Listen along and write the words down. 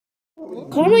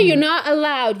Karma, you're not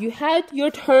allowed. You had your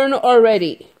turn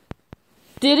already.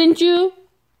 Didn't you?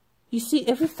 You see,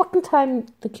 every fucking time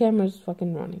the camera's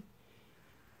fucking running.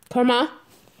 Karma,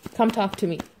 come talk to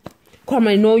me.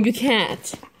 Karma, no, you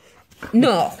can't.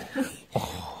 No.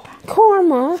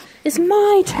 Karma, it's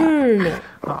my turn.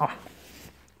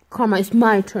 Karma, it's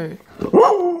my turn.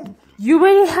 You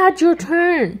already had your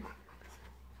turn.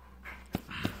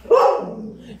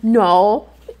 No.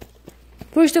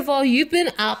 First of all, you've been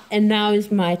up and now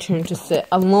it's my turn to sit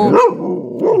alone.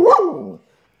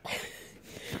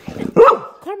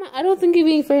 Karma, I don't think you're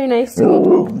being very nice to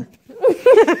me.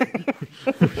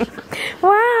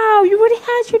 Wow, you already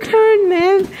had your turn,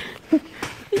 man.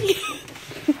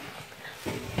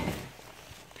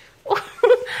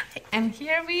 And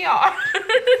here we are.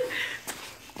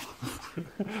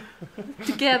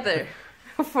 Together.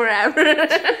 Forever.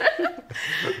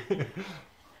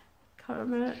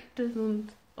 Karma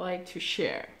doesn't like to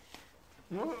share.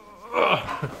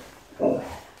 That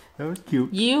was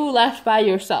cute. You left by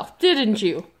yourself, didn't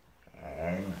you?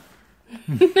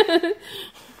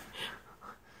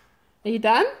 Are you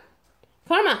done?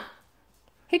 Karma!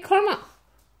 Hey, Karma!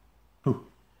 Who?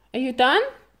 Are you done?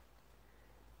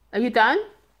 Are you done?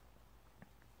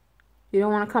 You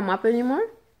don't want to come up anymore?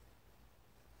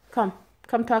 Come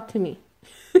talk to me.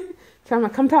 Karma,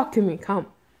 come talk to me. Come.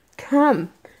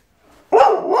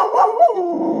 God,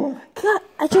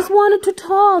 I just wanted to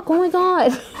talk. Oh my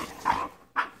God.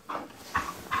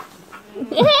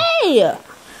 Hey!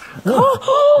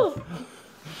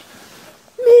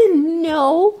 Man,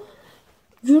 no.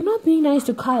 You're not being nice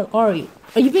to Kyle, are you?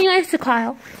 Are you being nice to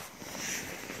Kyle?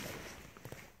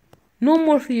 No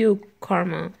more for you,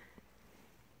 Karma.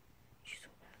 She's so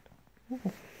bad.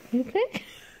 Oh, you okay?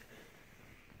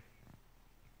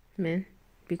 Man,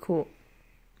 be cool.